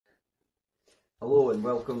Hello and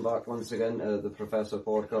welcome back once again to the Professor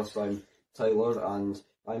Podcast. I'm Tyler and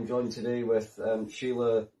I'm joined today with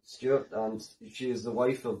Shelia Stewart, and she is the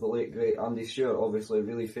wife of the late great Andy Stewart, obviously a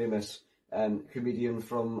really famous comedian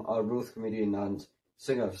from Arbroath, comedian and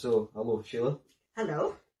singer. So hello Shelia.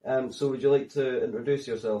 Hello. So would you like to introduce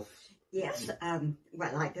yourself? Yes,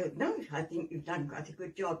 well, I don't know. I think you've done quite a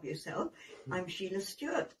good job yourself. I'm Shelia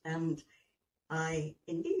Stewart, and I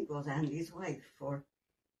indeed was Andy's wife for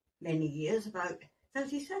many years, about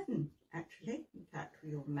 37 actually. In fact,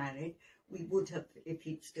 we were married. We would have, if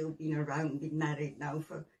he'd still been around, been married now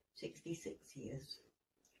for 66 years.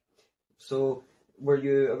 So were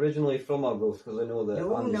you originally from Arbroath? Because I know that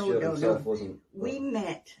Andy Stewart himself wasn't. We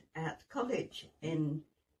met at college in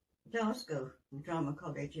Glasgow, Drama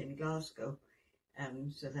College in Glasgow.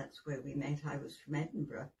 So that's where we met. I was from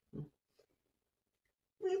Edinburgh.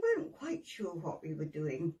 We weren't quite sure what we were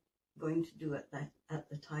going to do at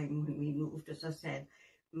the time when we moved. As I said,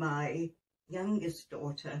 my youngest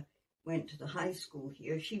daughter went to the high school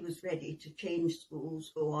here. She was ready to change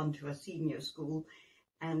schools, go on to a senior school,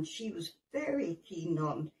 and she was very keen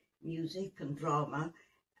on music and drama,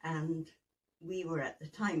 and we were at the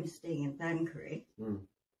time staying in Banchory.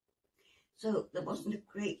 So there wasn't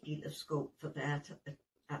a great deal of scope for that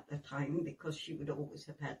at the time, because she would always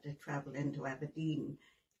have had to travel into Aberdeen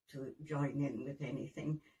to join in with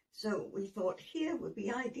anything. So we thought here would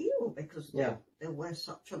be ideal, because there were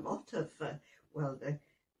such a lot of,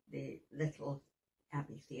 the little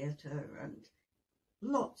Abbey Theatre and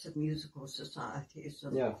lots of musical societies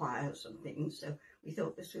and choirs and things. So we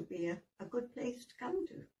thought this would be a good place to come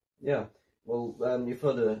to. Yeah, well, you've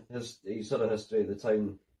heard you said a history of the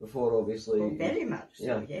town before, obviously. Oh, very much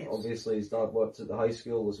so, yes. Obviously his dad worked at the high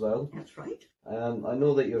school as well. That's right. I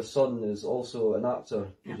know that your son is also an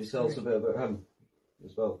actor. Could you tell us a bit about him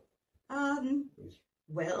as well?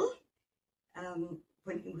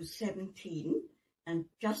 When he was 17 and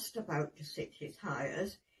just about to sit his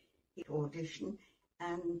hires, he auditioned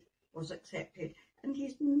and was accepted. And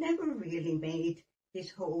he's never really made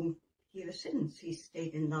his home here since. He's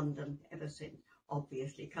stayed in London ever since.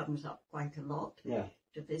 Obviously comes up quite a lot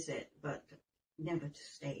to visit, but never to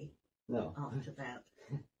stay after that.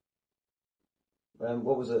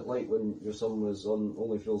 What was it like when your son was on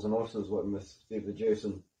Only Fools and Horses working with David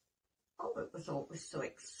Jason? Oh, it was always so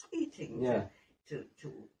exciting to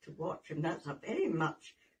watch him. That's a very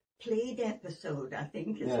much played episode, I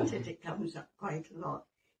think, isn't it? It comes up quite a lot.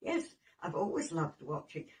 Yes, I've always loved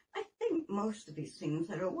watching. I think most of these things,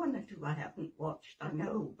 there are one or two I haven't watched, I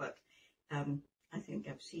know, but I think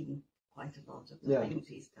I've seen quite a lot of the things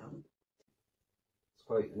he's done. It's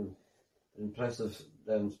quite an impressive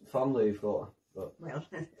family you've got. But. Well,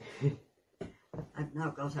 I've now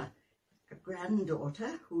got a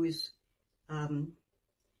granddaughter who is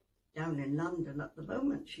down in London at the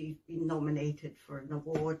moment. She's been nominated for an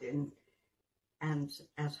award and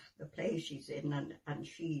as the play she's in, and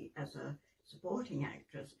she as a supporting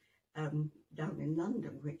actress down in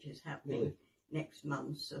London, which is happening next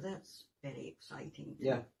month. So that's very exciting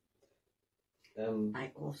too.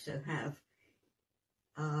 I also have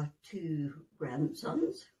two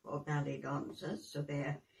grandsons who are ballet dancers, so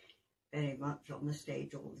they're very much on the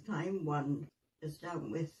stage all the time. One is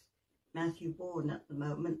down with Matthew Bourne at the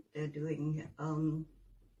moment. They're doing oh,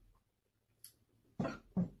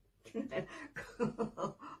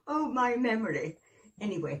 my memory.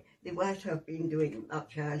 Anyway, they were to have been doing it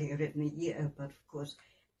much earlier in the year, but of course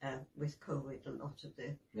with COVID a lot of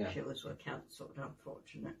the shows were cancelled,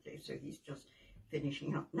 unfortunately, so he's just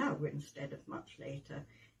finishing up now instead of much later.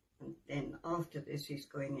 And then after this he's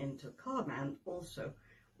going into Carman also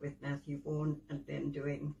with Matthew Bourne, and then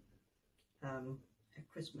doing a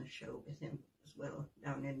Christmas show with him as well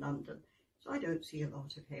down in London. So I don't see a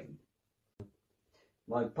lot of him.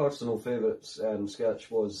 My personal favourite sketch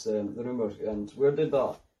was The Rumour, and where did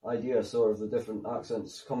that idea, sort of the different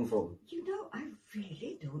accents, come from? You know, I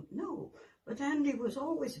really don't know. But Andy was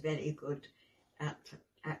always very good at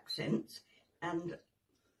accents, and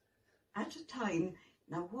at a time,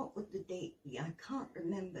 now what would the date be? I can't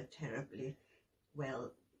remember terribly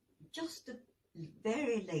well. Just the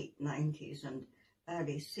very late 90s and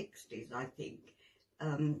early 60s, I think.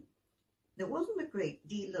 There wasn't a great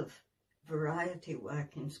deal of variety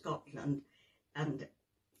work in Scotland, and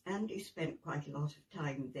Andy spent quite a lot of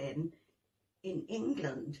time then in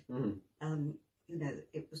England. You know,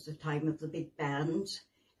 it was the time of the big bands,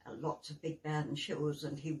 lots of big band shows,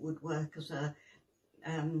 and he would work as a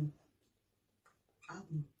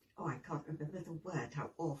I can't remember the word,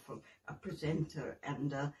 how awful, a presenter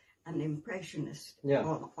and an impressionist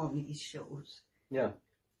on these shows. Yeah.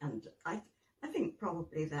 And I think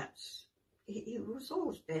probably that's he was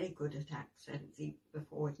always very good at accents,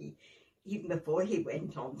 even before he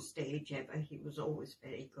went on stage ever. He was always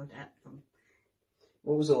very good at them.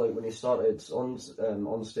 What was it like when he started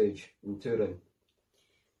on stage and touring?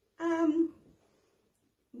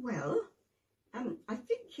 Well, I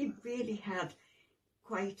think he really had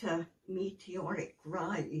quite a meteoric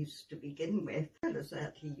rise to begin with. As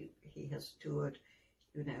that, he has toured,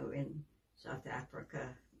 you know, in South Africa,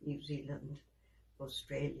 New Zealand,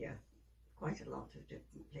 Australia, quite a lot of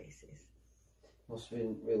different places. Must have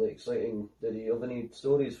been really exciting. Did he have any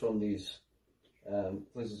stories from these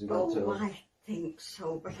places he went to? Oh, I think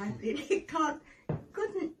so, but I really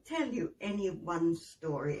couldn't tell you any one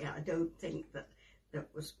story. I don't think that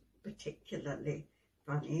was particularly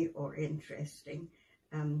funny or interesting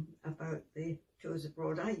about the tours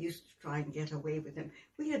abroad. I used to try and get away with him.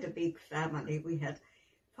 We had a big family. We had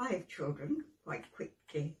 5 children, quite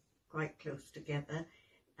quickly, quite close together,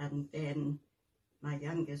 and then my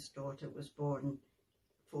youngest daughter was born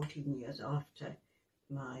 14 years after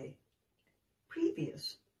my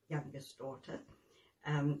previous youngest daughter.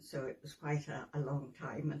 So it was quite a long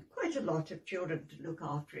time and quite a lot of children to look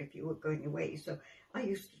after if you were going away. So I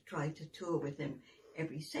used to try to tour with him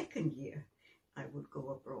every second year. I would go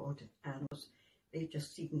abroad, and they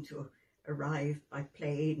just seemed to arrive by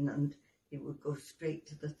plane, and they would go straight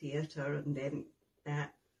to the theatre and then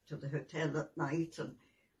back to the hotel at night and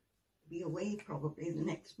be away probably the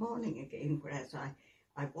next morning again, whereas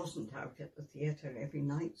I wasn't out at the theatre every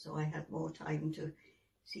night, so I had more time to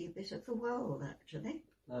see a bit of the world, actually.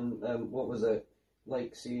 And what was it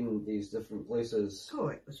like seeing these different places? Oh,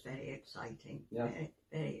 it was very exciting. Yeah. Very,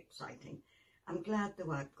 very exciting. I'm glad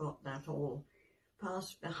though I've got that all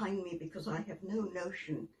past behind me, because I have no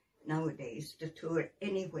notion nowadays to tour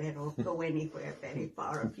anywhere or go anywhere very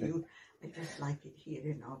far afield. I just like it here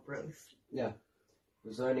in Arbroath. Yeah.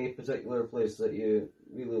 Was there any particular place that you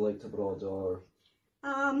really liked abroad, or?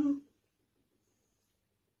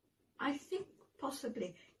 I think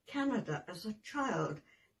possibly Canada. As a child,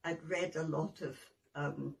 I'd read a lot of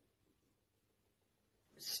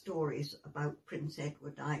stories about Prince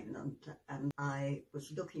Edward Island, and I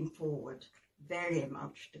was looking forward very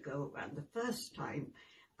much to go. And the first time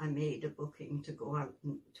I made a booking to go out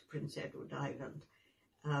to Prince Edward Island,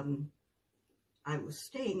 I was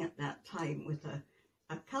staying at that time with a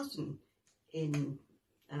cousin in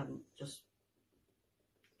just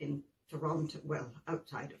in Toronto, well,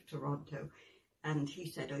 outside of Toronto, and he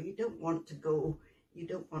said, "Oh, you don't want to go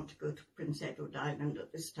to Prince Edward Island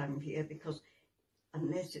at this time of year, because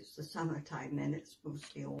unless it's the summertime, then it's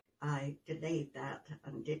mostly all." I delayed that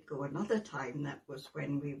and did go another time. That was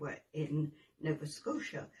when we were in Nova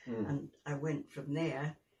Scotia, and I went from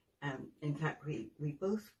there. In fact, we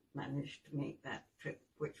both managed to make that trip,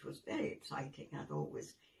 which was very exciting. I'd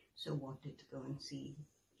always so wanted to go and see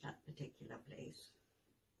that particular place.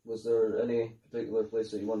 Was there any particular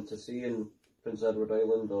place that you wanted to see in Prince Edward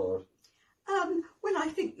Island, or? Well, I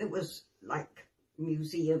think there was like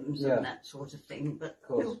museums and that sort of thing, but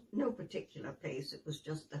no particular place. It was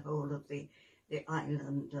just the whole of the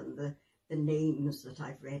island and the names that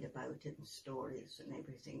I've read about in stories and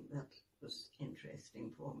everything that was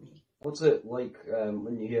interesting for me. What's it like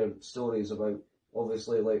when you hear stories about,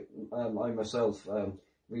 obviously, like I myself,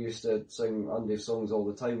 we used to sing Andy's songs all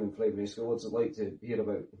the time in primary school. What's it like to hear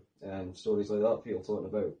about stories like that, people talking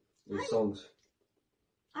about these songs?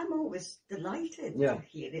 I'm always delighted to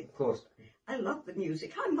hear it. Of course. I love the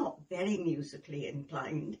music. I'm not very musically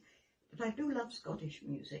inclined, but I do love Scottish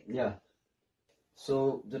music. Yeah.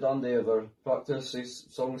 So, did Andy ever practice these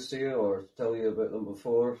songs to you, or tell you about them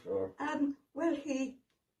before? Or? Well,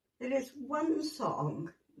 there is one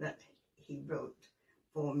song that he wrote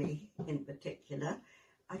for me in particular.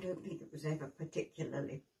 I don't think it was ever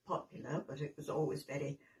particularly popular, but it was always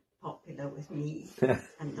very popular with me,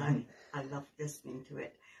 and I loved listening to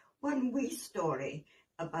it. One wee story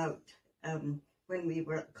about when we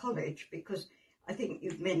were at college, because I think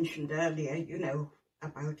you've mentioned earlier, you know,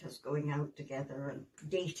 about us going out together and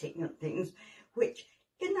dating and things, which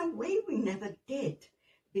in a way we never did,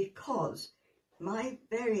 because my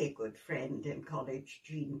very good friend in college,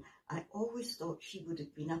 Jean, I always thought she would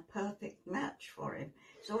have been a perfect match for him.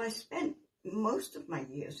 So I spent most of my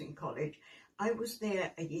years in college. I was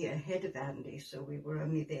there a year ahead of Andy, so we were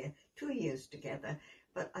only there 2 years together.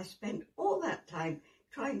 But I spent all that time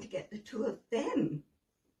trying to get the two of them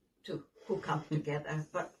to hook up together,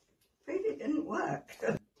 but really didn't work.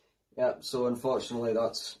 Yeah, so unfortunately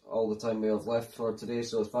that's all the time we have left for today,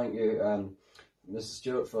 so thank you, Mrs.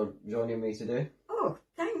 Stewart, for joining me today. Oh,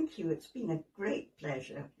 thank you. It's been a great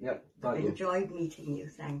pleasure. Yep, thank I've you. enjoyed meeting you.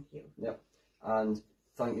 Thank you. Yep, and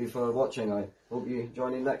thank you for watching. I hope you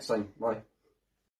join in next time. Bye.